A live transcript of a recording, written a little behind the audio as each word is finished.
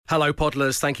Hello,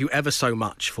 Podlers. Thank you ever so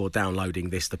much for downloading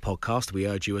the podcast. We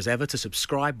urge you as ever to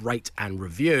subscribe, rate and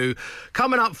review.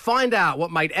 Coming up, find out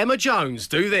what made Emma Jones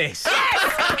do this.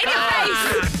 Yes! In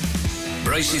your face!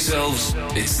 Brace yourselves.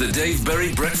 It's the Dave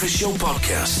Berry Breakfast Show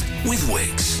podcast with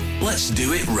Wix. Let's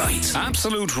do it right.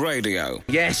 Absolute Radio.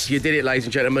 Yes, you did it, ladies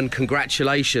and gentlemen.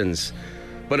 Congratulations.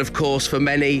 But of course, for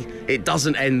many, it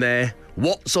doesn't end there.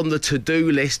 What's on the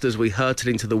to-do list as we hurtle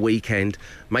into the weekend?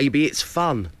 Maybe it's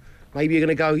fun. Maybe you're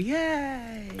going to go,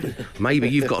 yay. Maybe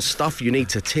you've got stuff you need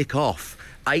to tick off.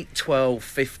 8, 12,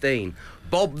 15.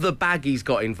 Bob the Baggie's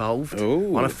got involved.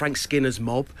 Ooh. On a Frank Skinner's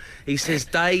mob. He says,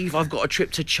 Dave, I've got a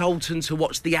trip to Cholton to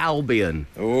watch the Albion.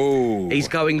 Oh. He's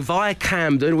going via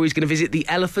Camden, where he's going to visit the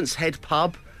Elephant's Head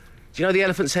pub. Do you know the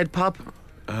Elephant's Head pub?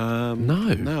 No, I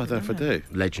don't know if I do.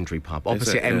 Legendary pub,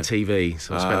 opposite it? Yeah. MTV.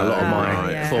 So I spent a lot of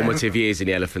my formative years in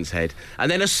the Elephant's Head.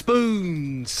 And then a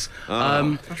Spoons.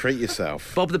 Treat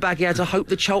yourself. Bob the Baggy had to hope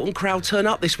the Cholton crowd turn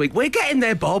up this week. We're getting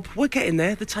there, Bob. We're getting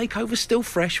there. The takeover's still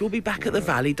fresh. We'll be back at the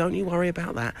Valley. Don't you worry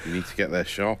about that. You need to get there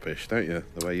sharpish, don't you?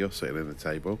 The way you're sitting at the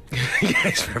table. Yeah,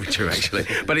 it's very true, actually.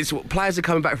 But it's players are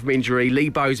coming back from injury. Lee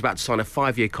Bowe's about to sign a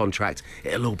 5-year contract.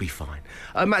 It'll all be fine.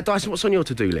 Matt Dyson, what's on your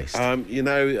to-do list?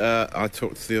 I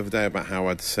talked the other day about how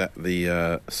I'd set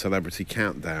the Celebrity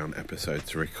Countdown episode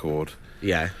to record.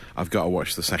 Yeah. I've got to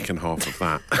watch the second half of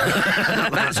that.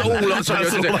 That's all that's on your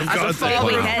to-do. That's all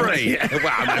all I've got to do. Yeah,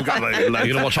 well, I've got You're going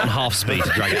to watch on half speed to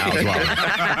drag it out as well.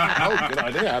 Oh, good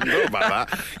idea. I hadn't thought about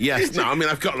that. Yes, no, I mean,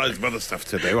 I've got loads of other stuff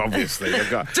to do, obviously. I've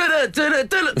got to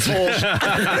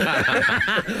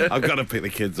pick the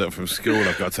kids up from school.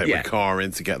 I've got to take my car in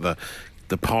to get the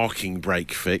parking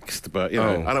brake fixed, but, I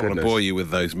don't want to bore you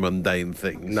with those mundane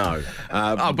things. No.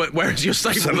 But where's your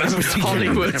staple?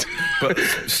 Hollywood. But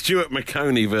Stuart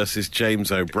McConey versus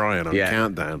James O'Brien on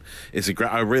Countdown is a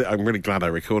great... I'm really glad I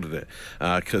recorded it,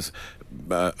 because...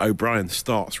 O'Brien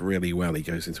starts really well. He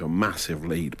goes into a massive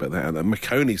lead, but then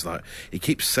McConey's like, he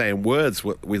keeps saying words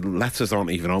with letters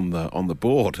aren't even on the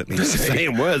board. And he's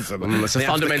saying words. It's a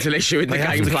fundamental issue in the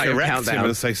gameplay of Countdown.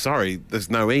 And say, sorry, there's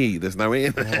no E in it. Oh,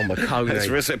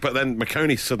 McConey. But then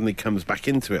McConey suddenly comes back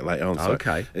into it later on. So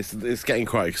it's getting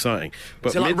quite exciting.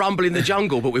 But it's like Rumble in the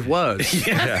Jungle, but with words.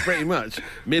 Yeah, pretty much.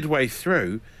 Midway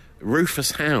through,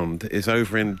 Rufus Hound is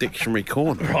over in Dictionary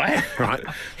Corner. Right.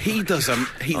 He does a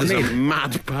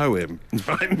mad poem.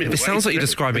 It sounds like you're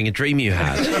describing a dream you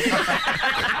had.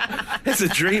 It's a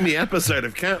dreamy episode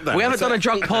of Countdown. We haven't done a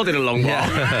drunk pod in a long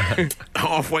while.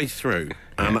 Halfway through,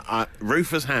 and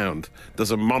Rufus Hound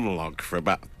does a monologue for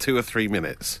about 2 or 3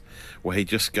 minutes where he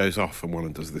just goes off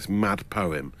and does this mad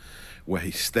poem where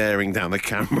he's staring down the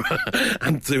camera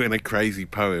and doing a crazy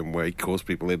poem where he calls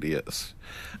people idiots.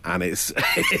 And it was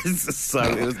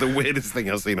the weirdest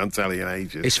thing I've seen on telly in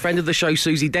ages. Is friend of the show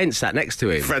Susie Dent sat next to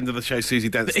him? Friend of the show Susie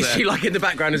Dent. Is she like in the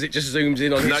background as it just zooms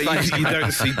in on his face? You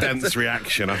don't see Dent's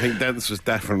reaction. I think Dent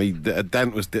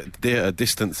was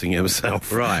distancing herself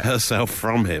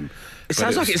from him. It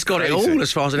sounds like it's got it all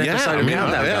as far as an episode of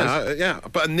Countdown goes. Yeah,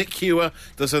 but Nick Hewer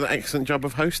does an excellent job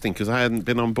of hosting because I hadn't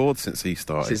been on board since he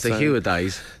started. Since the Hewer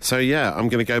days. So yeah, I'm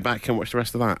going to go back and watch the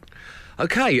rest of that.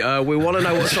 Okay, we want to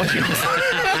know what's on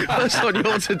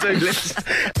your to-do list.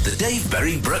 The Dave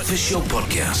Berry Breakfast Show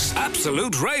podcast.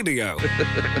 Absolute Radio.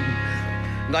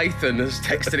 Nathan has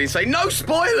texted in saying, no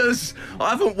spoilers! I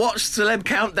haven't watched Celeb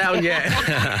Countdown yet.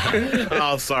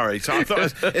 Oh, sorry. So I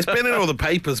thought it's been in all the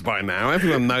papers by now.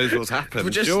 Everyone knows what's happened.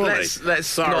 Well, just surely. let's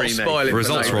not spoil it. The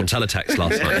results were on teletext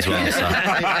last night as well. So.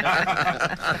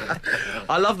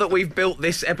 I love that we've built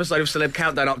this episode of Celeb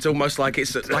Countdown up to almost like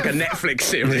it's like a Netflix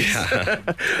series.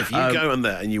 If you go on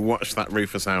there and you watch that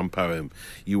Rufus Hound poem,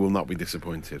 you will not be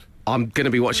disappointed. I'm going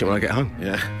to be watching it when I get home.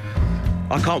 Yeah.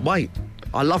 I can't wait.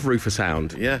 I love Rufus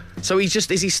Hound. Yeah. So is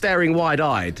he staring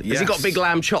wide-eyed? Yes. Has he got big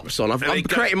lamb chops on? I'm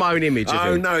creating my own image of him.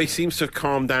 Oh, no, he seems to have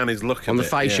calmed down his look on the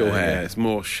facial hair. Yeah, it's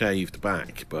more shaved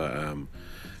back, but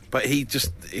he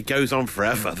goes on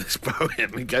forever, this poem.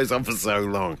 It goes on for so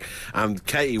long. And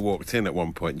Katie walked in at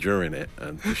one point during it,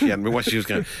 and she hadn't been watching. She was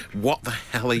going, what the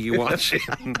hell are you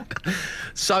watching?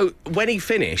 So when he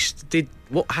finished,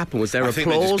 what happened? Was there applause? I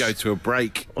think they just go to a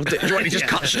break. Or do you want to just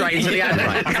cut straight into the ad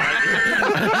break?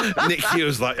 Nick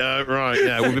Hughes was like, right,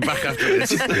 yeah, we'll be back after this.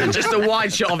 Just a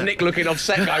wide shot of Nick looking off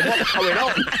set going, what's going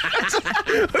on?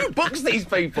 Who books these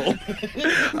people?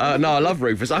 No, I love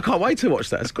Rufus. I can't wait to watch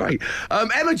that. It's great.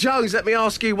 Emma Jones, let me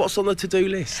ask you, what's on the to-do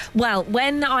list? Well,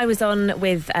 when I was on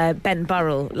with Ben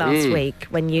Burrell last week,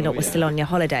 when you lot were still on your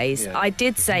holidays, I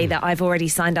did say that I've already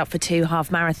signed up for 2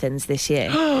 half marathons this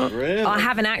year. Really? I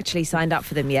haven't actually signed up up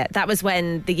for them yet. That was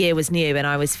when the year was new and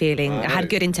I was feeling, I had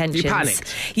good intentions. You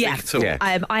panicked? Yeah. Yeah.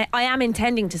 I am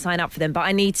intending to sign up for them, but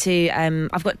I need to,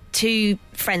 I've got 2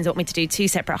 friends want me to do 2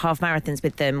 separate half marathons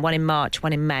with them, one in March,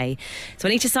 one in May. So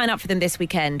I need to sign up for them this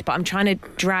weekend, but I'm trying to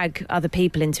drag other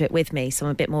people into it with me, so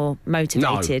I'm a bit more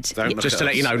motivated. don't look Just to at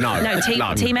let you know, no.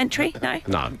 No, team entry? No?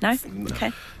 No. No?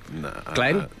 Okay.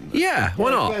 Glenn? Yeah, why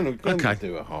not? Glenn Okay. would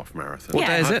do a half marathon. What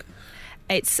day is it?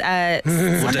 It's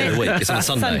What day of the week? It's on a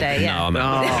Sunday. Sunday, yeah. No, I'm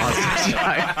out.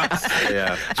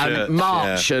 Yeah, And church,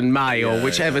 March yeah. and May, or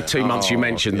whichever 2 months you Oh,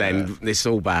 mentioned, yeah. then it's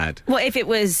all bad. Well, if it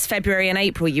was February and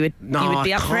April, you would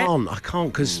be up for it? I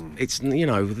can't, because it's, the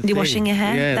You're thing. washing your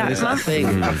hair Yeah, that there's month?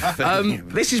 thing.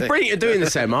 This is brilliant you're doing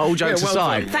this, Emma, all jokes well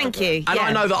aside. done. Thank you. And yeah.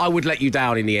 I know that I would let you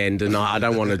down in the end, and I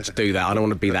don't want to do that. I don't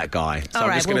want to be that guy. So All I'm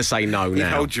right, just going well- to say no He now.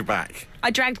 held you back. I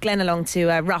dragged Glenn along to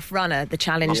Rough Runner, the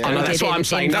challenge Yeah. that I know, we that's did what I'm in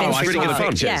saying. No, Finsbury I really Park. good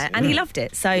pictures. Yeah, and he loved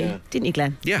it. So, didn't you,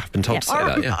 Glenn? Yeah, I've been told to say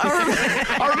that, yeah.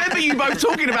 I remember you both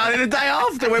talking about it the day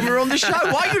after when we were on the show.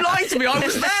 Why are you lying to me? I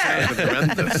was there.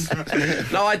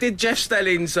 Horrendous. No, I did Jeff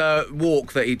Stelling's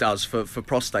walk that he does for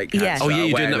prostate cancer. Yeah. Oh, yeah, you're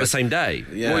doing that the awareness. same day?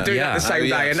 Yeah. We're doing that the same Oh, day,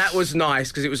 yes. and that was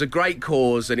nice because it was a great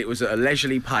cause and it was at a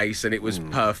leisurely pace and it was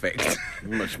perfect.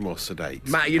 Much more sedate.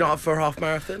 Matt, you're not up for a half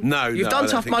marathon? No, You've no, done I don't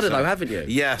Tough think Mudder so. though, haven't you?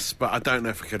 Yes, but I don't know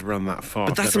if I could run that far.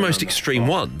 But that's I've the never most run that extreme far.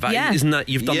 one. That, Yeah. Isn't that,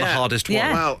 you've done the Yeah. hardest one?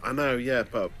 Yeah. Well, I know, yeah,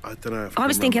 but I don't know if I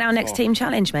was thinking our next team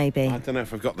challenge, maybe. I don't know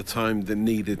if I've got the time that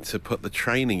needed to put the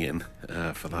training in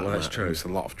for that. Well, that's true. It's a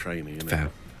lot of training, isn't Fair.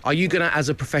 it? Are you going to, as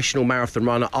a professional marathon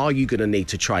runner, are you going to need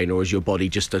to train, or is your body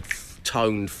just a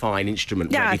toned, fine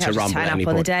instrument Yeah, I ready can to just rumble turn at up any on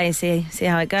the point? day and see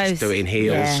how it goes. Do it in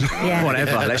heels, Yeah.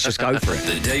 whatever. Let's just go for it.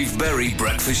 The Dave Berry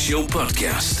Breakfast Show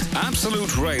Podcast.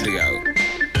 Absolute Radio.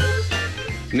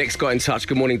 Nick's got in touch.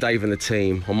 Good morning, Dave and the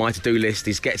team. On my to-do list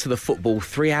is get to the football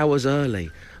 3 hours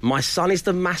early. My son is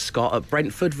the mascot at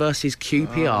Brentford versus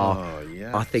QPR. Oh,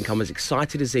 yes. I think I'm as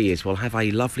excited as he is. Well, have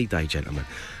a lovely day, gentlemen.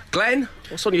 Glenn,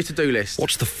 what's on your to-do list?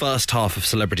 Watch the first half of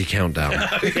Celebrity Countdown.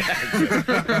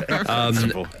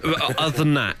 Other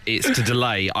than that, it's to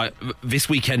delay. This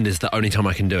weekend is the only time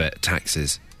I can do it.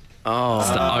 Taxes. It's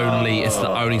the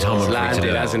only time I'm free to do Landed,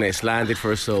 it. hasn't it? It's landed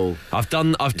for us all. I've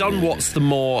done what's the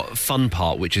more fun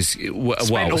part, which is all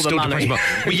the still money.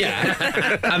 depressing. Well,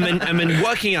 yeah, and then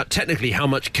working out technically how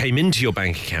much came into your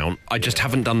bank account. I just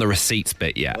haven't done the receipts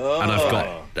bit yet, and I've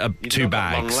got You've 2 not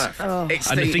got long bags. left.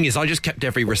 It's And the thing is, I just kept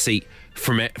every receipt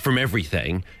from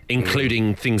everything,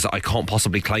 including things that I can't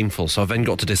possibly claim for. So I've then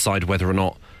got to decide whether or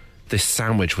not this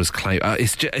sandwich was claimed.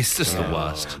 It's just the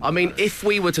worst. I mean, if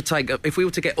we were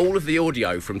to get all of the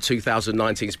audio from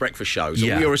 2019's breakfast shows,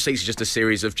 Yeah. all your receipts are just a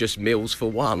series of just meals for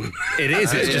one. It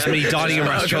is. It's just me dining in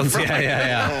restaurants.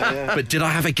 Yeah. But did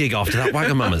I have a gig after that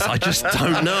Wagamama's? I just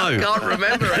don't know. Can't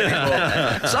remember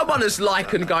anymore. Someone has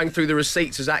likened going through the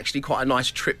receipts as actually quite a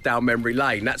nice trip down memory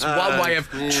lane. That's one way of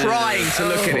trying to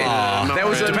look at it. There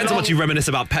was a Depends on what you reminisce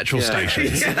about petrol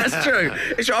stations. Yeah, that's true.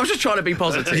 It's true. I was just trying to be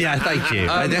positive. Yeah, thank you.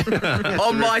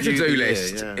 On my to-do Yeah,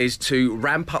 list yeah. is to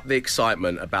ramp up the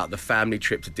excitement about the family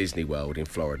trip to Disney World in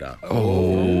Florida.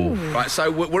 Right,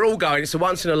 so we're all going. It's a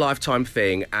once-in-a-lifetime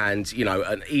thing, and,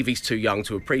 and Evie's too young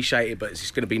to appreciate it, but it's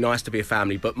going to be nice to be a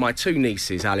family. But my 2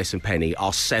 nieces, Alice and Penny,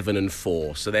 are 7 and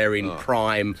 4, so they're in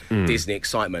prime Disney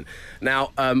excitement.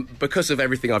 Now, because of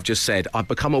everything I've just said, I've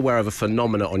become aware of a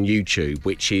phenomenon on YouTube,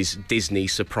 which is Disney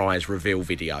surprise reveal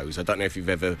videos. I don't know if you've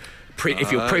ever...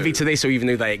 if you're privy to this or even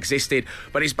knew they existed,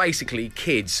 but it's basically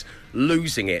kids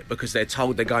losing it because they're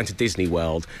told they're going to Disney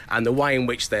World, and the way in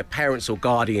which their parents or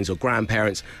guardians or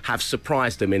grandparents have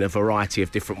surprised them in a variety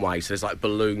of different ways. So there's like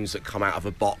balloons that come out of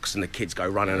a box and the kids go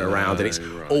running around, and it's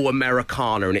all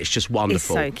Americana, and it's just It's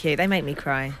wonderful. so cute. They make me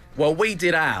cry. Well, we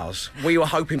did ours. We were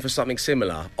hoping for something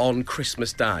similar on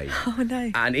Christmas Day. Oh, no.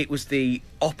 And it was the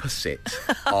opposite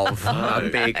of a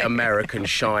big American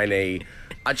shiny...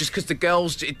 just because the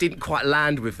girls, it didn't quite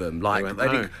land with them. Like, went, they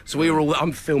no. didn't, so we were all.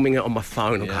 I'm filming it on my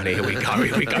phone. I'm going, here we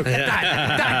go.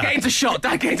 Dad, get into shot.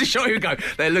 Here we go.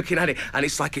 They're looking at it, and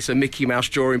it's like it's a Mickey Mouse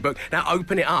drawing book. Now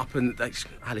open it up, and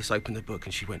Alice opened the book,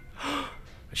 and she went. And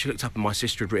she looked up, and my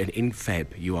sister had written, "In Feb,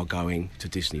 you are going to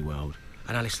Disney World."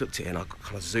 And Alice looked at it, and I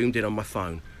kind of zoomed in on my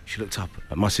phone. She looked up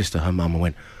at my sister, her mum, and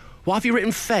went, "Why have you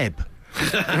written Feb?"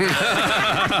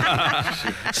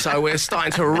 So we're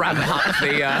starting to ramp up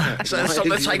the... so that's not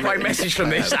the takeaway message from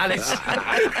this, Alice.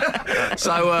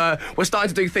 So we're starting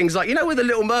to do things like, you know where the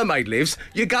Little Mermaid lives?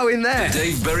 You go in there. The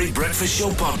Dave Berry Breakfast Show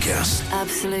Podcast.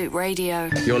 Absolute Radio.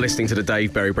 You're listening to the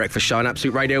Dave Berry Breakfast Show on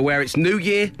Absolute Radio, where it's New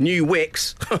Year, new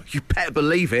Wix. You better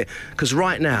believe it, because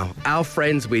right now, our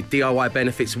friends with DIY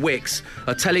Benefits Wix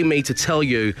are telling me to tell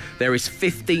you there is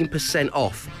 15%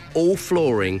 off all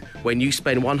flooring when you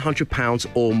spend £100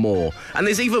 or more. And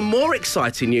there's even more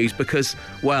exciting news because,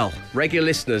 well, regular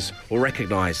listeners will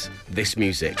recognise this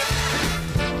music.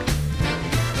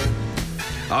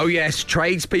 Oh yes,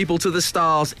 Tradespeople to the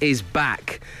Stars is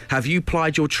back. Have you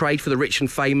plied your trade for the rich and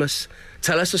famous?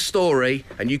 Tell us a story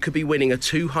and you could be winning a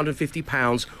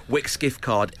 £250 Wix gift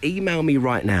card. Email me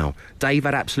right now,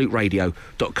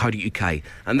 dave@absoluteradio.co.uk.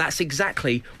 And that's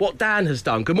exactly what Dan has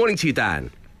done. Good morning to you,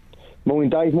 Dan.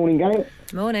 Morning, Dave. Morning, gang.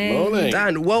 Morning.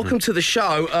 Dan, welcome to the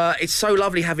show. It's so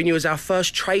lovely having you as our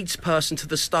first tradesperson to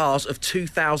the stars of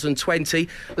 2020.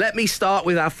 Let me start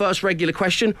with our first regular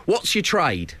question. What's your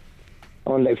trade?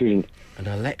 I'm an electrician. An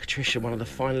electrician, one of the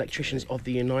fine electricians of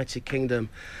the United Kingdom.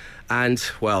 And,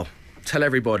 well, tell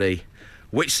everybody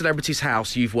which celebrity's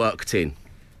house you've worked in.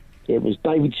 It was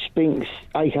David Spinks,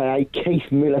 a.k.a.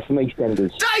 Keith Miller from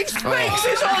EastEnders. Dave Spinks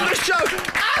is on the show!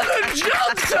 Alan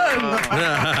Johnson!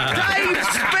 Dave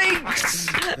Spinks!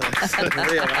 That's a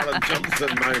real Alan Johnson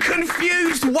moment.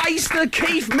 Confused waster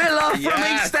Keith Miller from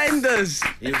Yes. EastEnders.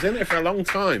 He was in it for a long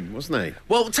time, wasn't he?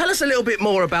 Well, tell us a little bit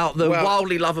more about the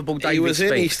wildly lovable David He was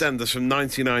Spinks. in EastEnders from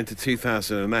 1999 to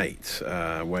 2008,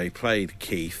 where he played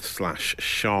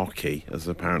Keith/Sharky, as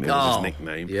apparently was his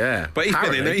nickname. yeah, but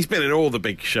apparently. he's been in all the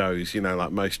big shows, you know,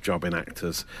 like most jobbing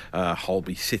actors.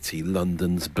 Holby City,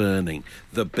 London's Burning,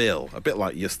 The Bill, a bit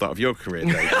like your start of your career,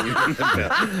 Dave.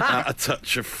 A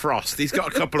Touch of Frost. He's got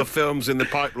a couple of films in the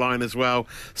pipeline as well.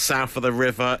 South of the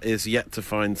River is yet to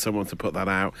find someone to put that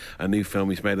out. A new film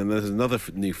he's made, and there's another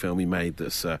new film he made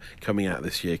that's coming out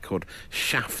this year called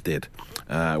Shafted,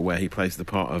 where he plays the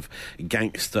part of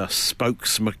gangster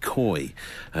Spokes McCoy,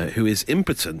 who is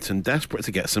impotent and desperate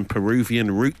to get some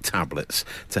Peruvian root tablets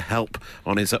to help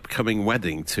on his upcoming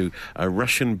wedding to a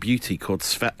Russian beauty called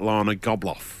Svetlana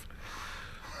Goblov.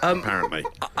 Apparently.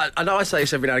 I know I say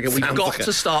this every now and again. We've Sounds got like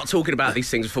to start talking about these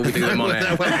things before we do them on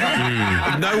air.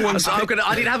 No one's I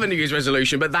didn't have a New Year's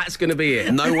resolution, but that's going to be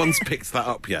it. No one's picked that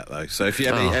up yet, though. So if you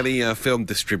have any film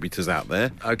distributors out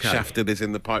there, Okay. Shafted is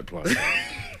in the pipeline.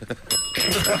 So to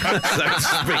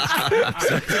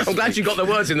speak. I'm glad you got the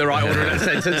words in the right order in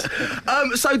that sentence.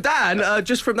 So Dan,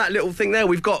 just from that little thing there,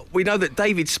 we know that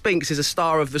David Spinks is a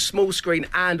star of the small screen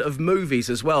and of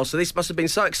movies as well. So this must have been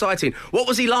so exciting. What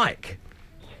was he like?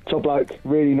 Top bloke,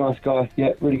 really nice guy.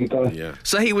 Yeah, really good guy. Yeah.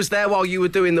 So he was there while you were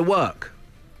doing the work.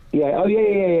 Yeah. Oh,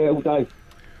 yeah, all day.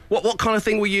 What kind of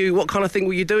thing were you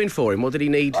doing for him? What did he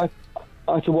need? I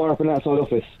had to wire up an outside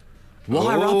office.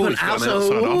 Wire up an He's got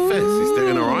outside office. He's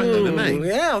doing all right, then, isn't he?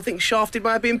 Yeah, I think Shafted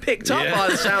may have been picked up Yeah. by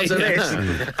the sounds of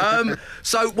this.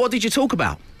 So what did you talk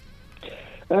about?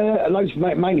 Loads,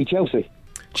 mainly Chelsea.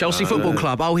 Chelsea Football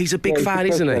Club. Oh, he's a big Yeah, he's fan, a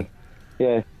isn't he? fan.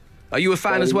 Yeah. Are you a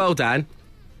fan as well, Dan?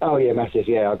 Oh, yeah, massive.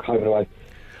 Yeah, I'll home and away.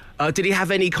 Did he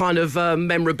have any kind of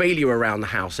memorabilia around the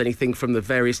house? Anything from the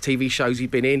various TV shows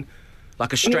he'd been in?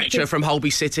 Like a stretcher from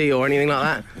Holby City or anything like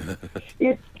that?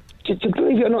 Yeah, to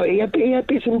believe it or not, he had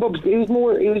bits and bobs. He was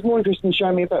more interested in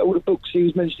showing me about all the books he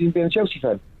was mentioning being a Chelsea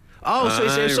fan. Oh, so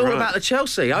it's all right. about the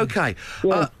Chelsea. Okay.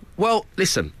 Yeah. Well,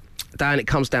 listen, Dan, it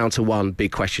comes down to one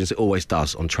big question, as it always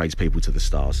does on Tradespeople to the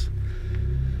Stars.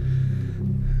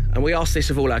 And we ask this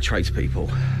of all our tradespeople.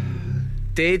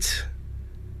 Did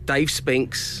Dave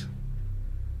Spinks,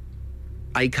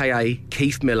 a.k.a.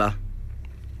 Keith Miller,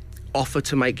 offer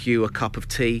to make you a cup of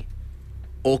tea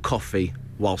or coffee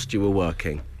whilst you were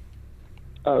working?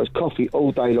 Oh, it was coffee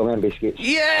all day long and biscuits.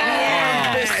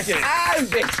 Yeah!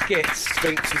 And biscuits!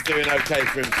 Spinks is doing okay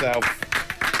for himself.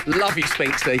 Love you,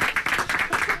 Spinksy.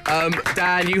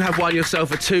 Dan, you have won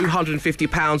yourself a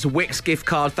 £250 Wix gift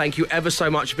card. Thank you ever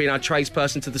so much for being our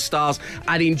tradesperson to the stars,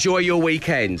 and enjoy your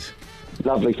weekend.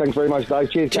 Lovely. Thanks very much,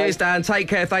 Dave. Cheers, Cheers, Dan. Take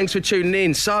care. Thanks for tuning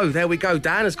in. So, there we go.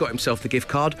 Dan has got himself the gift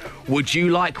card. Would you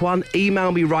like one?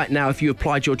 Email me right now if you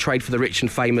applied your trade for the rich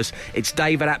and famous. It's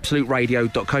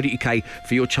dave@absoluteradio.co.uk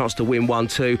for your chance to win one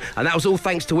too. And that was all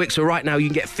thanks to Wix. So right now you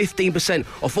can get 15%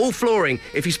 off all flooring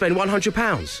if you spend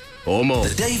 £100 or more.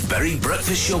 The Dave Berry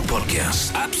Breakfast Show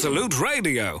Podcast. Absolute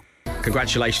Radio.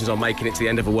 Congratulations on making it to the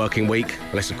end of a working week,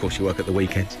 unless, of course, you work at the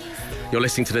weekend. You're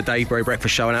listening to the Dave Berry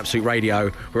Breakfast Show on Absolute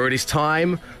Radio, where it is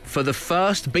time for the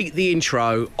first Beat the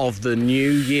Intro of the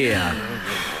new year.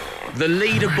 The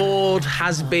leaderboard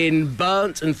has been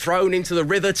burnt and thrown into the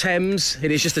River Thames.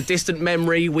 It is just a distant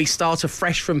memory. We start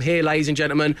afresh from here, ladies and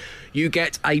gentlemen. You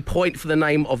get a point for the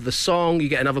name of the song. You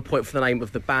get another point for the name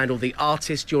of the band or the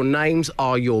artist. Your names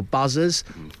are your buzzers.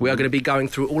 We are going to be going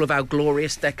through all of our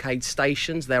glorious decade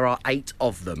stations. There are 8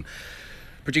 of them.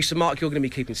 Producer Mark, you're going to be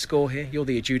keeping score here. You're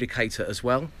the adjudicator as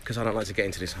well, because I don't like to get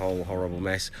into this whole horrible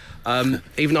mess.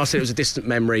 Even though I said it was a distant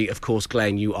memory, of course,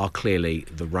 Glenn, you are clearly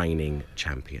the reigning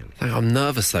champion. I'm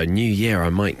nervous, though. New year, I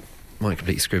might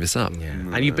completely screw this up. Yeah.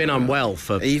 And you've been unwell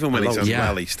for... Even when he's unwell,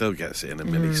 Yeah. he still gets it in a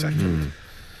millisecond.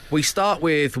 We start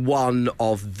with one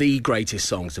of the greatest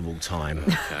songs of all time,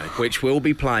 which will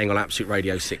be playing on Absolute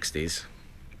Radio 60s.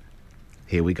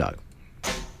 Here we go.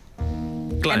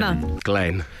 Glenn. Emma.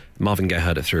 Glenn. Marvin Gaye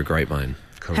heard it through a grapevine.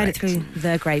 Correct. Heard it through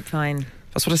the grapevine.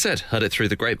 That's what I said. Heard it through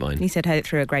the grapevine. You said heard it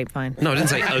through a grapevine. No, I didn't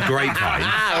say a grapevine.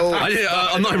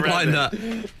 I'm not implying that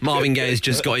Marvin Gaye has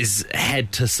just got his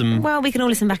head to some Well, we can all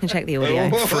listen back and check the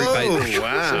audio. fruit-based... Oh,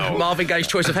 wow. Marvin Gaye's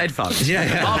choice of headphones.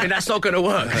 Yeah. Marvin, that's not going to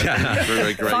work.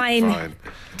 Very great. Fine.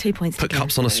 2 points to Put go.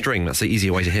 cups on a string. That's the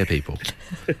easier way to hear people.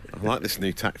 I like this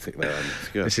new tactic there. It's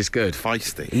good. This is good.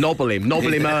 Feisty. Nobble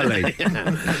him early.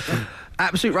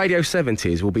 Absolute Radio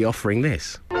 70s will be offering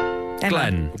this. Emma.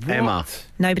 Glenn. Emma.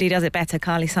 Nobody does it better,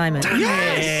 Carly Simon.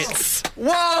 Yes!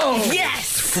 Whoa!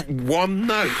 Yes! One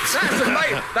note. That's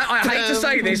amazing. I hate to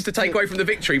say this to take away from the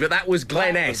victory, but that was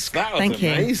Glenn-esque. That was Thank you.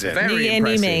 amazing. Very New year,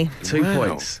 impressive. new me. 2 Wow.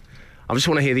 points. I just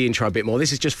want to hear the intro a bit more.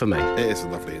 This is just for me. It is a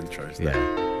lovely intro, isn't it?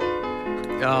 Yeah.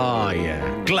 Oh,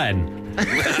 yeah. Glenn.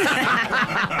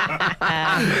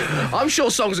 I'm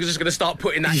sure songs are just going to start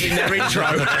putting that in their intro.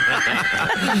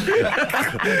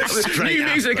 New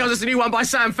music comes as a new one by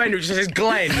Sam Fender, which says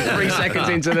Glenn 3 seconds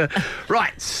into the...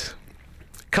 Right.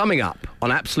 Coming up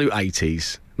on Absolute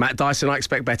 80s, Matt Dyson, I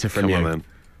expect better from Come you. on, then.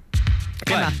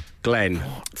 Glenn. Glenn.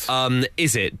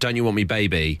 Is it Don't You Want Me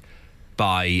Baby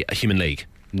by Human League?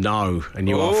 No. And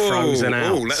you are frozen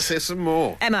out. Oh, let's hear some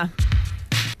more. Emma.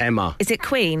 Emma. Is it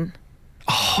Queen?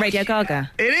 Radio Gaga.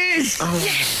 It is!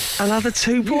 Yes. Another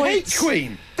 2 points.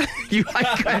 Queen. You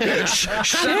hate Queen. Shh.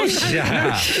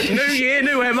 Yeah. New year,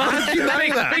 new Emma.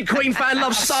 Big Queen fan,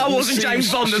 loves Star Wars and James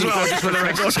Bond as well, just for the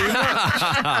record.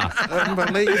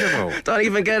 Unbelievable. Don't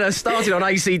even get her started on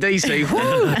AC/DC.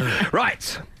 Woo.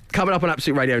 Right, coming up on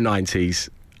Absolute Radio 90s.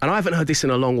 And I haven't heard this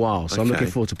in a long while, so I'm Okay. looking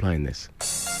forward to playing this.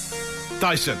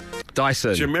 Dyson.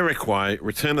 Dyson. Jamiroquai,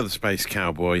 Return of the Space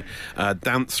Cowboy,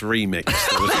 dance remix.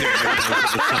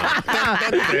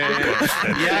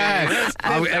 Yes.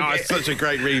 It's such a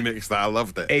great remix that I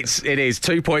loved it. It is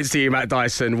 2 points to you, Matt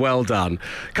Dyson. Well done.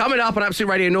 Coming up on Absolute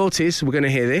Radio Noughties, we're going to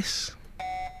hear this.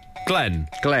 Glenn.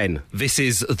 Glenn. This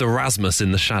is the Rasmus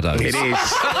in the Shadows. It is.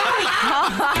 Wow.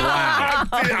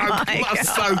 I'm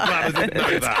so glad I didn't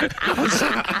know that.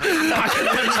 I should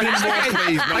mention him more,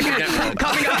 please. Make it get one.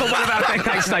 Coming up on one of our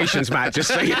decade stations, Matt, just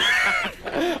so you...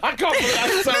 I can't believe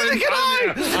that's so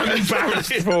I'm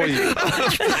embarrassed for you.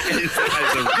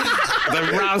 The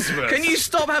Rasmus. Can you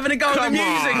stop having a go at the Come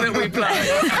music on. that we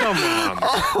play? Come on.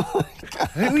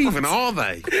 Who even are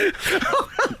they?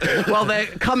 Well, they're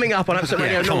coming up on Absolute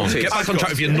Radio Come on, Noughties. get back on track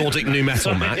with your Nordic new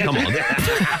metal, Matt. Come on.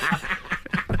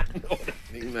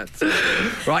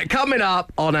 Right, coming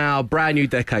up on our brand new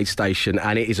decade station,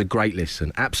 and it is a great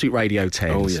listen. Absolute Radio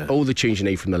 10. Oh, yeah. All the tunes you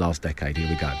need from the last decade. Here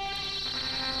we go.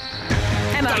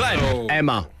 Emma. Glenn.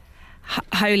 Emma.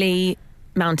 Holy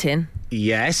Mountain.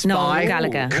 Yes, Noel by...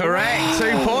 Gallagher. Correct.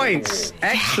 2 points.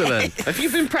 Excellent. Have you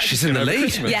been practicing? She's in the over lead.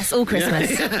 Christmas? Yes, all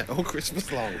Christmas. Yeah, all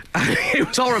Christmas long. It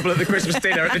was horrible at the Christmas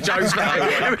dinner at the Jones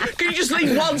family. Can you just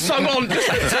leave one song on just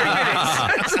for 2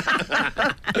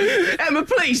 minutes? Emma,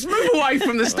 please, move away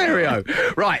from the stereo.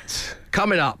 Right,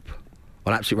 coming up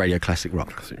on Absolute Radio Classic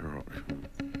Rock.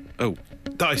 Oh,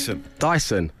 Dyson.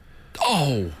 Dyson.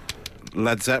 Oh.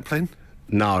 Led Zeppelin.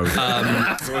 No.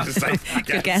 That's what I say.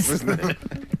 Good guess.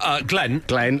 Glenn.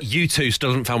 Glenn. You two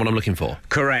still haven't found what I'm looking for.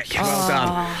 Correct. Well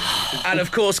done. And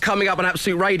of course, coming up on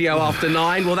Absolute Radio after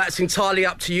 9, well, that's entirely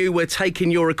up to you. We're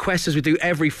taking your requests as we do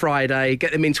every Friday.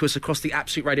 Get them into us across the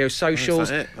Absolute Radio socials.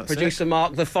 That's it. Producer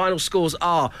Mark, the final scores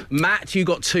are Matt, you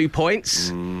got 2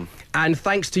 points. And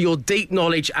thanks to your deep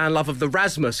knowledge and love of the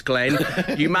Rasmus, Glenn,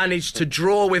 you managed to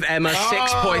draw with Emma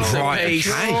 6 points apiece.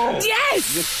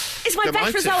 Yes! It's my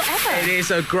best result ever. It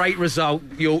is a great result.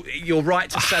 You're right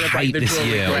to celebrate hate the this draw.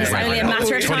 year. with It's Glenn. only a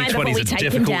matter of time before 2020 we is a take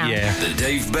him difficult down. year. The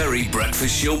Dave Berry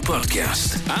Breakfast Show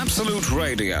Podcast. Absolute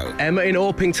Radio. Emma in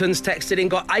Orpington's texted in,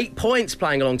 got 8 points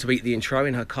playing along to beat the intro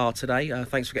in her car today.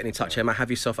 Thanks for getting in touch, Emma. Have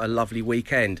yourself a lovely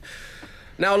weekend.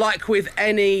 Now, like with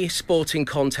any sporting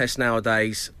contest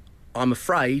nowadays, I'm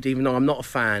afraid, even though I'm not a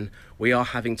fan, we are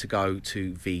having to go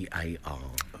to VAR.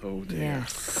 Oh, dear.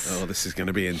 Yes. Oh, this is going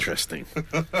to be interesting.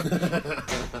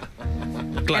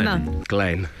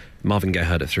 Glenn. Marvin Gaye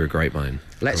heard it through a grapevine.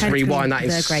 Let's Heard rewind through that in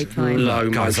the grapevine. slow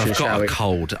Guys, motion, I've shall got a we?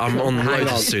 cold. I'm on Hang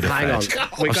loads on, of Sudafed. hang on.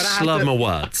 We're I've gonna have slurred to- my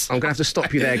words. I'm going to have to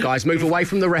stop you there, guys. Move away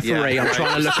from the referee. Yeah. I'm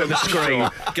trying to look at the screen. Go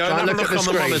Trying and to have a look on the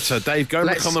screen. monitor. Dave, go and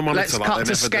look on the monitor. Let's like cut they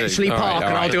to never do. Sketchley Park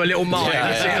and I'll do a little mime.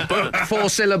 Yeah. That's it. 4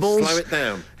 syllables. Slow it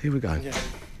down. Here we go.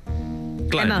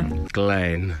 Glenn.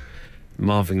 Glenn.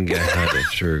 Marvin Gaye heard it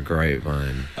through a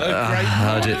grapevine.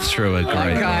 Heard it through a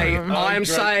grapevine. Okay, I am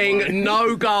saying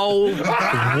no goal.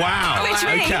 Wow. Which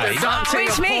means, Okay. Deducting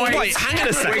which a means, point. Wait, hang on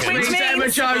a second. Which means means Emma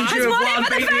Jones, you has have won won, it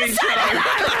for the beating first each time.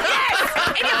 other.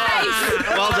 Yes, in your face.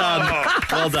 Well done.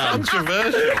 Well done.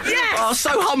 Controversial. Yes. Oh,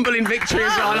 so humbling victory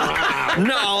as well.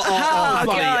 No, I'll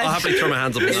happily throw my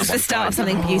hands up on It's that the one. start of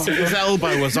something beautiful. His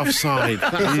elbow was offside.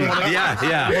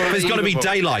 Yeah. There's got to be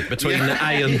daylight between the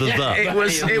A and the.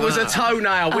 It was a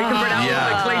toenail. We can bring out all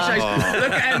the cliches.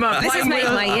 Look at Emma. This playing has made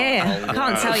with- my year. I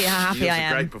can't tell you how happy I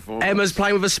am. Great performance. Emma's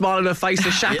playing with a smile on her face.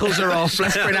 The shackles are off.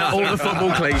 Let's bring out all the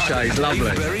football cliches. Lovely.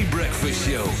 Dave Berry Breakfast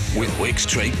Show with Wix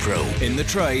Trade Pro. In the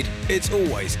trade, it's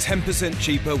always 10%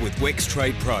 cheaper with Wix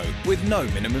Trade Pro, with no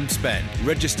minimum spend.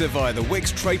 Register via the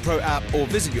Wix Trade Pro app or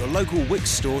visit your local Wix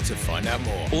store to find out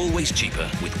more. Always cheaper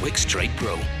with Wix Trade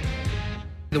Pro.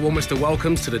 The warmest of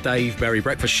welcomes to the Dave Berry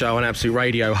Breakfast Show on Absolute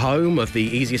Radio, home of the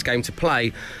easiest game to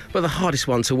play, but the hardest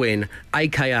one to win,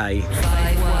 a.k.a.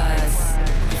 5 words,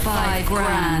 5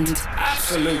 grand.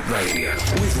 Absolute Radio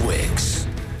with Wix.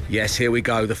 Yes, here we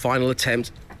go, the final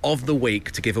attempt of the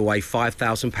week to give away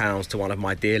 £5,000 to one of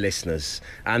my dear listeners.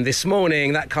 And this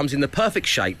morning, that comes in the perfect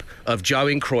shape of Joe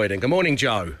in Croydon. Good morning,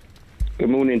 Joe. Good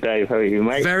morning, Dave. How are you,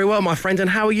 mate? Very well, my friend, and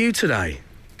how are you today?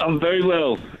 I'm very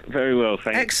well,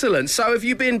 thanks. Excellent. So have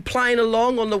you been playing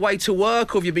along on the way to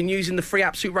work, or have you been using the free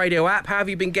Absolute Radio app? How have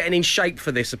you been getting in shape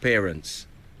for this appearance?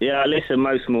 Yeah, I listen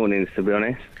most mornings, to be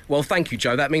honest. Well, thank you,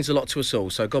 Joe. That means a lot to us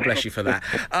all, so God bless you for that.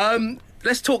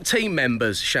 Let's talk team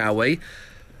members, shall we?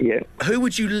 Yeah. Who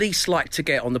would you least like to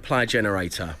get on the player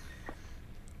generator?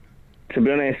 To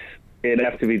be honest, it'd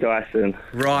have to be Dyson.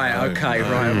 Right, okay,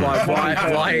 right.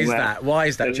 Why is that? Why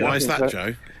is that, Joe? Why is that,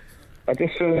 Joe? I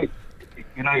just feel,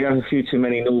 you have a few too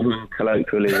many northern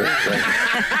colloquialisms.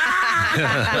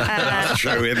 That's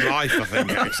true in life, I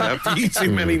think, actually. A few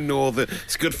too many northern...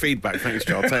 It's good feedback, thanks,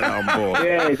 Joe. I'll take that on board.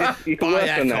 Yeah, you can work on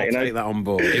that, I'll take that on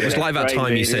board. It was like that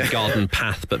time you Crazy. said garden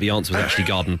path, but the answer was actually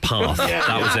garden path.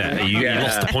 That was it. You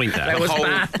lost the point there. There was whole-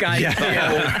 Bathgate. The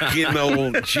whole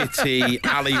Ginnell, Jitty,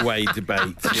 alleyway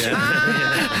debate.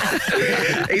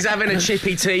 Yeah. He's having a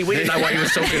chippy tea. We didn't know what he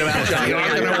was talking about, Joe. We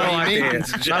had no idea.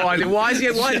 No idea. Why is he...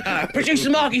 Producer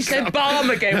Mark, he said balm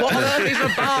again. What on earth is a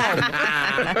balm?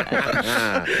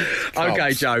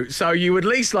 Okay, Joe. So you would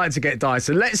least like to get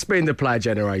Dyson. Let's spin the player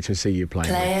generator and see you play.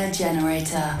 Player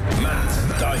generator.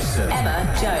 Matt Dyson. Emma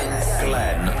Jones.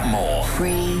 Glenn Moore.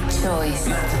 Free choice.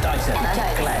 Dyson. Emma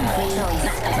Jones. Glenn Free choice.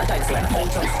 Emma Jones. Free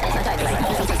choice. Emma Jones.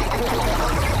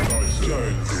 Free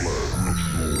choice.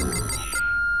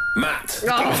 Matt.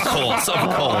 Of course.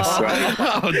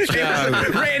 Oh,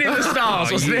 Joe. Written in the stars,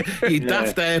 wasn't it? You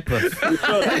daft airpuff.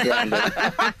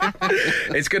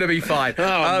 It's going to be fine.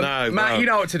 Oh, no. Matt, no. you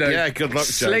know what to do. Yeah, good luck,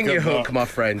 Joe. Sling Good your hook, luck. my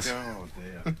friend. Oh,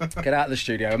 dear. Get out of the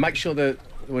studio and make sure that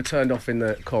we're turned off in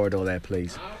the corridor there,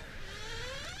 please.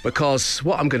 Because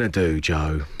what I'm going to do,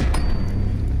 Joe,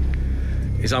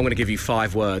 is I'm going to give you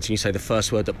 5 words and you say the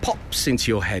first word that pops into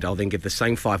your head. I'll then give the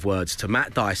same 5 words to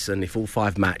Matt Dyson. If all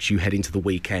 5 match, you head into the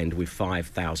weekend with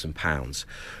 £5,000.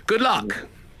 Good luck.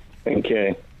 Thank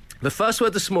you. The first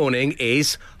word this morning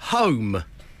is home.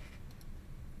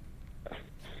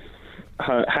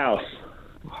 House.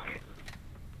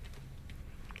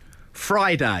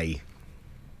 Friday.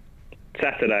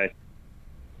 Saturday.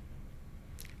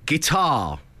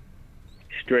 Guitar.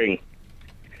 String.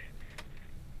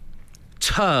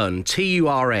 Turn.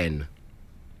 Turn.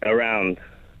 Around.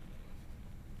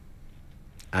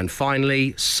 And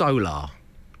finally, solar.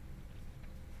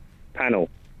 Panel.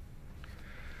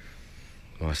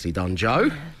 Nicely done, Joe.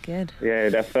 Good. Yeah,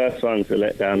 that first one's a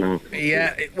letdown.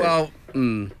 Yeah,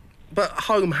 but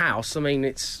home house. I mean,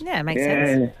 it's Yeah, it makes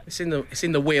sense. it's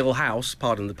in the wheelhouse.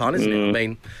 Pardon the pun, isn't it? I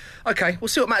mean, okay, we'll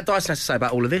see what Matt Dyson has to say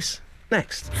about all of this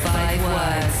next. 5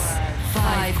 words,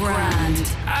 5 grand.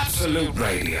 Absolute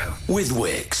Radio with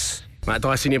Wix. Matt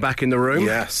Dyson, you're back in the room.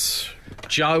 Yes.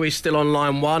 Joe is still on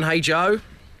line 1. Hey, Joe.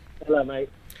 Hello, mate.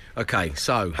 Okay,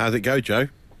 so How'd it go, Joe?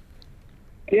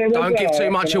 Yeah, well, Don't give too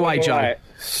well, much well, away, all Joe. right.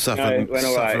 Southern, No, it went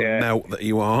all right, southern yeah. melt that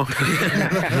you are.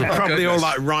 Probably all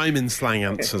like rhyming slang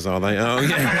answers, are they? Oh,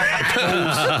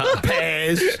 yeah.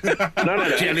 Pears,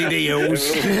 jellied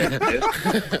eels.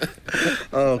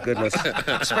 Oh goodness!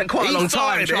 I spent quite a long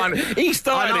time trying. He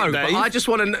started I know, it, but Dave. I just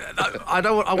want to. I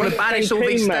don't. I want to banish all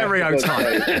these Team, mate.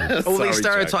 stereotypes. All Sorry, these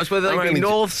stereotypes, Joe. whether I'm they be only-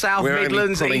 north, south, we're only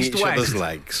Midlands, pulling east, each other's west.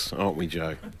 legs, aren't we,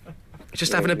 Joe?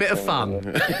 Just having a bit of fun.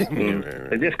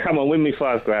 So just come on, win me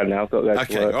 $5,000 now. I've got to go to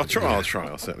Okay, work. I'll try.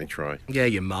 I'll certainly try. Yeah,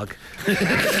 you mug.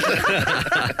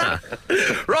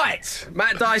 Right,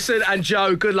 Matt Dyson and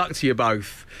Joe. Good luck to you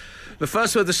both. The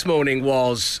first word this morning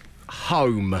was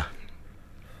home.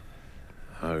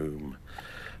 Home.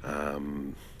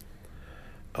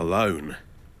 Alone.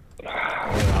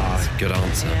 Good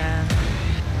answer.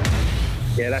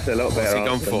 Yeah, that's a lot better. What's he gone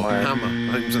answer for? than mine.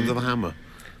 Hammer. Home's under the hammer.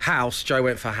 House. Joe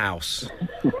went for house.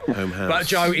 Home house. But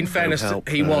Joe, in fairness, Home help,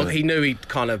 he knew he'd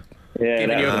kind of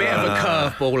given you a bit of a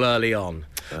curveball early on.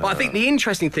 But I think the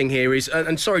interesting thing here is,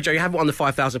 and sorry, Joe, you haven't won the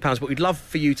 £5,000, but we'd love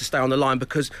for you to stay on the line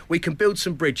because we can build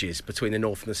some bridges between the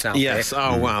north and the south. Yes. Here.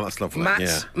 Oh, wow, that's lovely.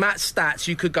 Matt's stats,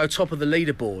 you could go top of the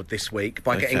leaderboard this week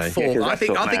by getting Okay. 4. Yeah, 'cause I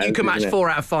think that's what you can match matters, isn't it? 4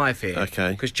 out of 5 here.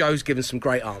 Okay. Because Joe's given some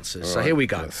great answers. All So right, here we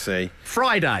go. Let's see.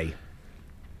 Friday.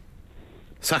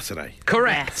 Saturday.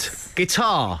 Correct. Yes.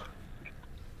 Guitar.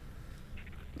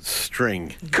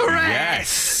 String. Correct.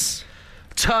 Yes.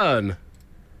 Turn.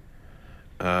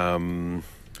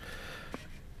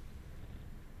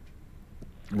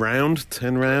 Round.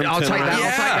 Turn round. I'll turn take that.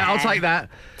 round. I'll take that.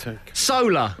 Take-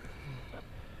 Solar.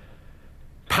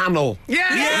 Panel.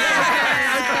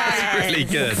 Yeah. Really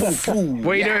good.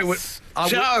 Well, you know it was.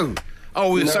 Joe.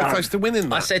 Oh, we were so close to winning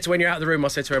that. I said to when you're out of the room, I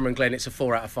said to Emma and Glenn, it's a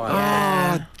 4 out of 5.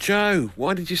 Ah, Joe,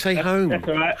 why did you say home? That's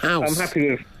all right. House.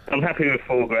 I'm happy with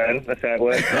 $4,000. That's how it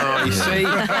works. Oh, you see,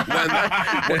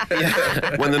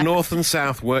 when the north and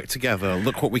south work together,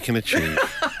 look what we can achieve.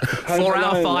 4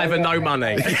 out of 5 and no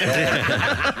money.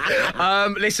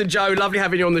 Listen, Joe, lovely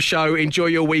having you on the show. Enjoy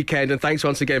your weekend and thanks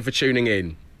once again for tuning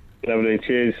in. Lovely.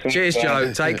 Cheers. Cheers, Bye.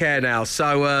 Joe. Take care now.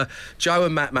 So, Joe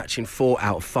and Matt matching 4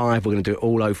 out of 5. We're going to do it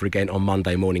all over again on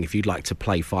Monday morning. If you'd like to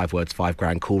play 5 words,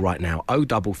 £5,000, call right now.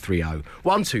 0330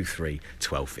 123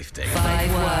 1215.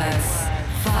 5 words,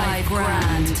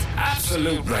 £5,000.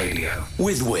 Absolute Radio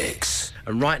with Wix.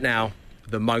 And right now,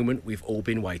 the moment we've all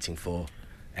been waiting for.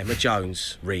 Emma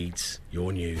Jones reads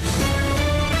your news.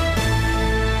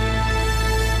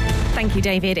 Thank you,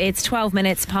 David. It's 12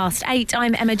 minutes past 8.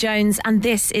 I'm Emma Jones, and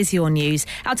this is your news.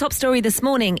 Our top story this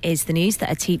morning is the news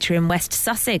that a teacher in West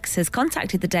Sussex has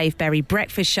contacted the Dave Berry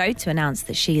Breakfast Show to announce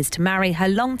that she is to marry her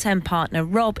long-term partner,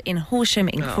 Rob, in Horsham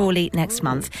in Crawley next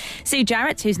month. Sue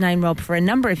Jarrett, who's known Rob for a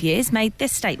number of years, made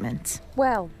this statement.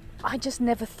 Well, I just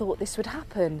never thought this would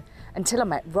happen until I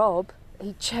met Rob.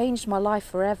 He changed my life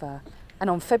forever.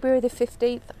 And on February the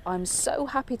 15th, I'm so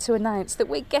happy to announce that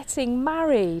we're getting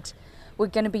married. We're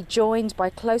going to be joined by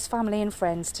close family and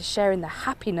friends to share in the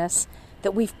happiness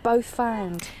that we've both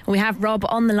found. We have Rob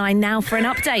on the line now for an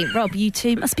update. Rob, you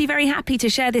two must be very happy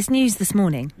to share this news this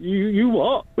morning. You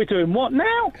what? We're doing what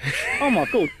now? Oh my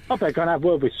God, I better go and have a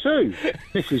word with Sue.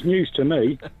 This is news to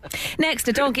me. Next,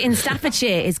 a dog in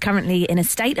Staffordshire is currently in a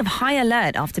state of high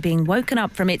alert after being woken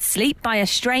up from its sleep by a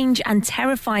strange and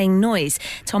terrifying noise.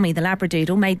 Tommy the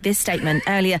Labradoodle made this statement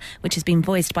earlier, which has been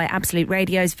voiced by Absolute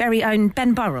Radio's very own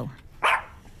Ben Burrell.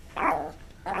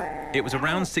 It was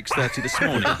around 6:30 this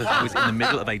morning. I was in the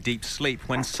middle of a deep sleep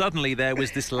when suddenly there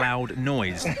was this loud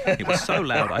noise. It was so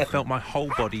loud I felt my whole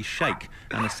body shake,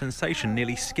 and the sensation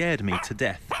nearly scared me to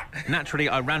death. Naturally,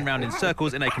 I ran round in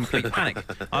circles in a complete panic.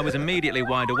 I was immediately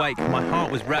wide awake. My heart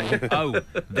was racing. Oh,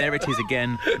 there it is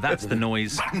again. That's the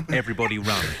noise. Everybody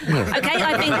run. OK,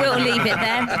 I think we'll leave it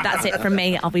there. That's it from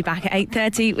me. I'll be back at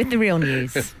 8:30 with the real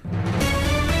news.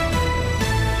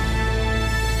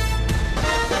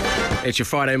 It's your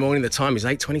Friday morning. The time is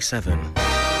 8:27.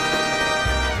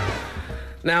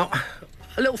 Now,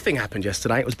 a little thing happened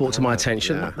yesterday. It was brought to my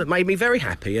attention that made me very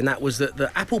happy, and that was that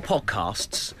the Apple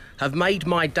Podcasts have made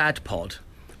my Dad Pod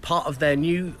part of their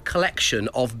new collection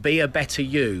of Be a Better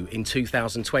You in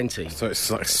 2020. So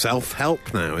it's like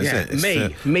self-help now, is it?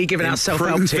 It's, me giving out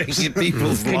self-help tips. improving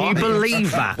people's Can you lives.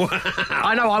 believe that?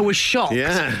 I know, I was shocked.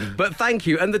 Yeah. But thank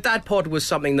you. And the Dad Pod was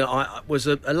something that was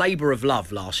a labour of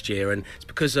love last year, and it's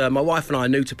because my wife and I are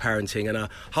new to parenting, and a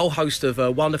whole host of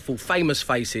wonderful, famous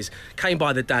faces came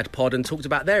by the Dad Pod and talked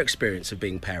about their experience of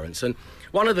being parents. And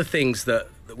one of the things that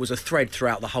was a thread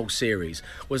throughout the whole series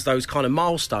was those kind of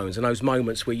milestones and those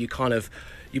moments where you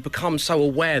become so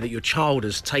aware that your child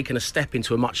has taken a step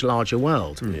into a much larger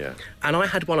world. Yeah. And I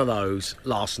had one of those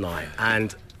last night,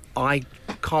 and I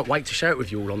can't wait to share it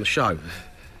with you all on the show.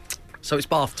 So it's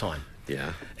bath time.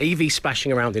 Yeah. Evie's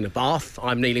splashing around in a bath.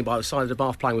 I'm kneeling by the side of the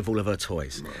bath playing with all of her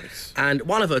toys. Nice. And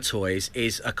one of her toys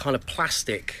is a kind of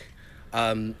plastic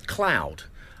cloud.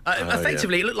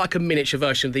 Effectively, it looked like a miniature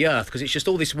version of the Earth because it's just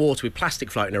all this water with plastic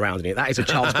floating around in it. That is a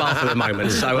child's bath at the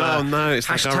moment. So, oh no, it's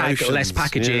hashtag like our less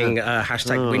packaging.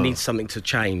 Hashtag we need something to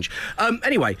change.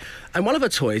 Anyway, and one of her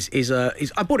toys is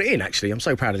I bought it in actually. I'm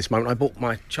so proud of this moment. I bought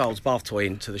my child's bath toy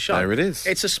into the show. There it is.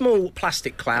 It's a small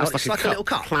plastic cloud. It's like a little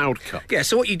cup. Cloud cup. Yeah.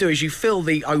 So what you do is you fill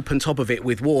the open top of it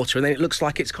with water, and then it looks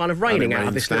like it's kind of raining out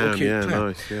of this little cute cloud.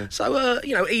 Nice, yeah. So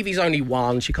Evie's only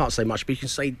one. She can't say much, but you can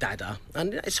say Dada,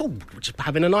 and it's all just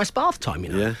having a nice bath time, you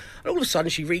know. Yeah. And all of a sudden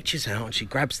she reaches out and she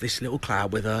grabs this little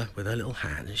cloud with her little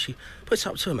hand and she puts it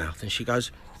up to her mouth and she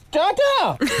goes, Dada!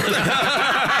 My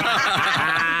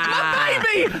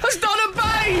baby has done a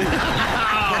babe!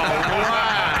 Oh,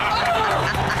 wow.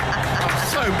 I'm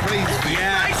so pleased for you.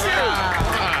 Thank you!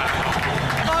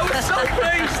 I was so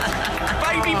pleased!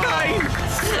 Baby babe!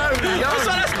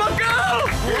 So that's my girl!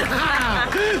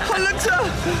 I looked at her,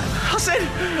 I said,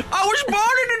 I was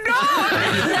born in the dark!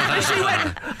 And she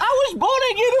went, I was born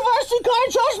at University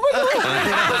College Hospital!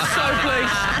 I was so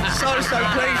pleased. So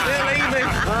pleased. Little Evie.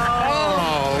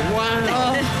 Oh,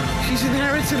 wow. She's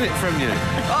inherited it from you.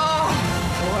 Oh,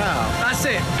 wow. That's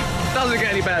it. Doesn't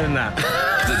get any better than that.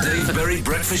 The Dave Berry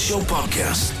Breakfast Show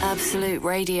Podcast. Absolute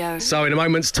Radio. So in a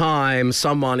moment's time,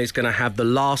 someone is going to have the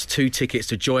last 2 tickets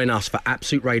to join us for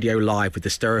Absolute Radio Live with the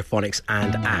Stereophonics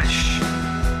and Ash.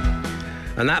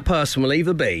 And that person will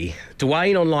either be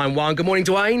Dwayne on line 1. Good morning,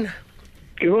 Dwayne.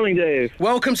 Good morning, Dave.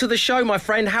 Welcome to the show, my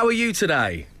friend. How are you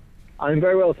today? I'm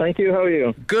very well, thank you. How are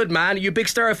you? Good, man. Are you a big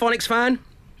Stereophonics fan?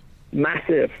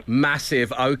 Massive.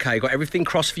 OK, got everything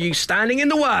crossed for you. Standing in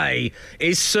the way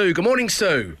is Sue. Good morning,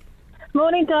 Sue.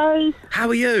 Morning, Dave. How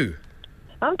are you?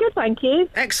 I'm good, thank you.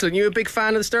 Excellent. You a big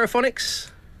fan of the Stereophonics?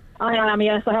 I am,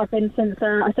 yes. I have been since,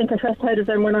 I think I first heard of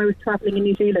them when I was travelling in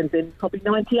New Zealand in probably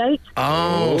 98.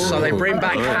 Oh, so they bring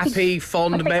back happy,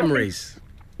 fond memories.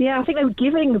 Yeah, I think they were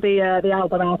giving the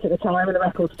album out at the time in the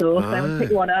record store, so I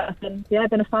picked one up and, yeah,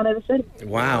 I've been a fan ever since.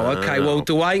 Wow, OK. Well,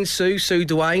 Dwayne, Sue,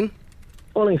 Dwayne.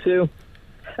 Morning, Sue.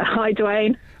 Hi,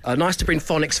 Dwayne. Nice to bring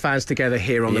Phonics fans together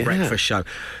here on The Breakfast Show.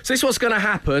 So this is what's going to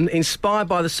happen. Inspired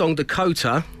by the song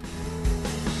Dakota,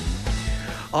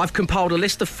 I've compiled a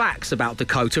list of facts about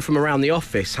Dakota from around the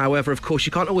office. However, of course,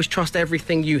 you can't always trust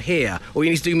everything you hear. All you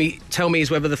need to tell me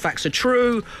is whether the facts are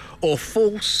true or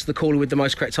false. The caller with the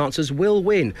most correct answers will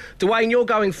win. Dwayne, you're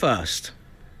going first.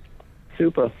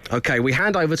 Super. OK, we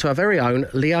hand over to our very own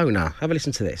Leona. Have a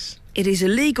listen to this. It is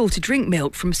illegal to drink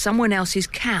milk from someone else's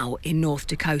cow in North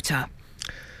Dakota.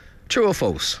 True or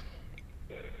false?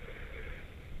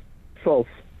 False.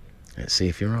 Let's see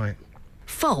if you're right.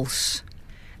 False.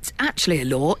 It's actually a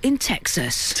law in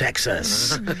Texas.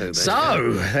 Texas.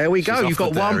 So, there we go. You've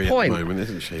got 1 point. At the moment,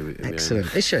 isn't she?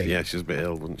 Excellent. Is she? Yeah, she's a bit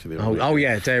ill, wasn't she? Oh,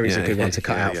 yeah, dairy's a good one to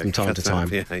cut out from time to time.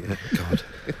 Yeah. God.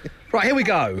 Right, here we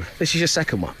go. This is your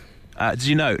second one. Did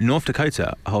you know North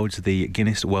Dakota holds the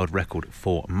Guinness World Record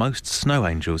for most snow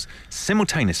angels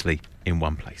simultaneously in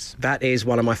one place? That is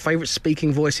one of my favourite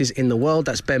speaking voices in the world.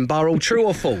 That's Ben Burrell. True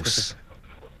or false?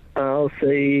 I'll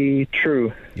say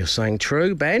true. You're saying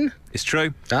true, Ben? It's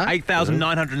true.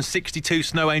 8,962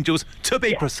 snow angels, to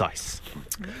be precise.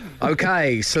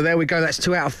 OK, so there we go. That's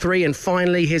 2 out of 3. And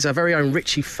finally, here's our very own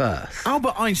Richie Firth.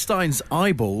 Albert Einstein's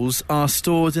eyeballs are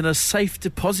stored in a safe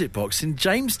deposit box in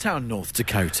Jamestown, North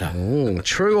Dakota. Oh,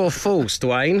 true or false,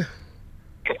 Dwayne?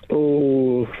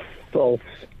 Oh, false.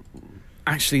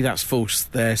 Actually, that's false.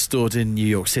 They're stored in New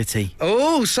York City.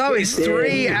 Oh, so it's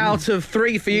 3 out of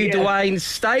 3 for you, Dwayne.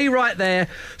 Stay right there.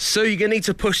 Sue, you're going to need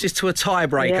to push this to a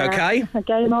tie-break, OK?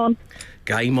 Game on.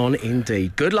 Game on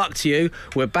indeed. Good luck to you.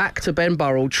 We're back to Ben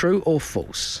Burrell. True or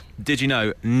false? Did you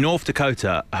know North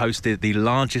Dakota hosted the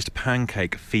largest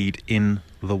pancake feed in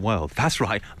the world? That's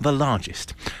right, the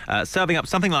largest. Serving up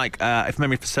something like, if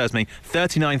memory serves me,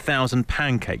 39,000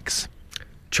 pancakes.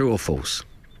 True or false?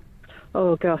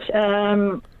 Oh, gosh.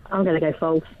 I'm going to go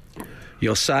false.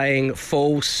 You're saying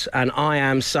false, and I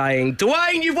am saying...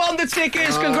 Dwayne, you've won the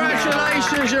tickets!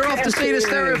 Congratulations! You're off to see the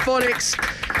Stereophonics.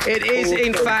 It is,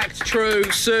 in fact, true.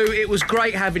 Sue, it was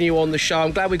great having you on the show.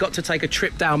 I'm glad we got to take a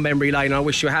trip down memory lane. I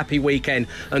wish you a happy weekend.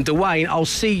 And Dwayne, I'll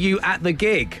see you at the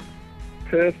gig.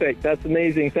 Perfect. That's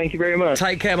amazing. Thank you very much.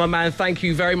 Take care, my man. Thank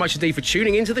you very much indeed for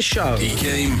tuning into the show. He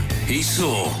came, he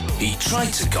saw, he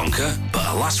tried to conquer, but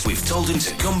alas, we've told him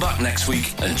to come back next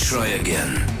week and try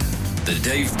again. The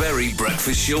Dave Berry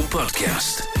Breakfast Show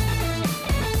Podcast.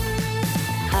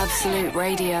 Absolute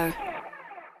Radio.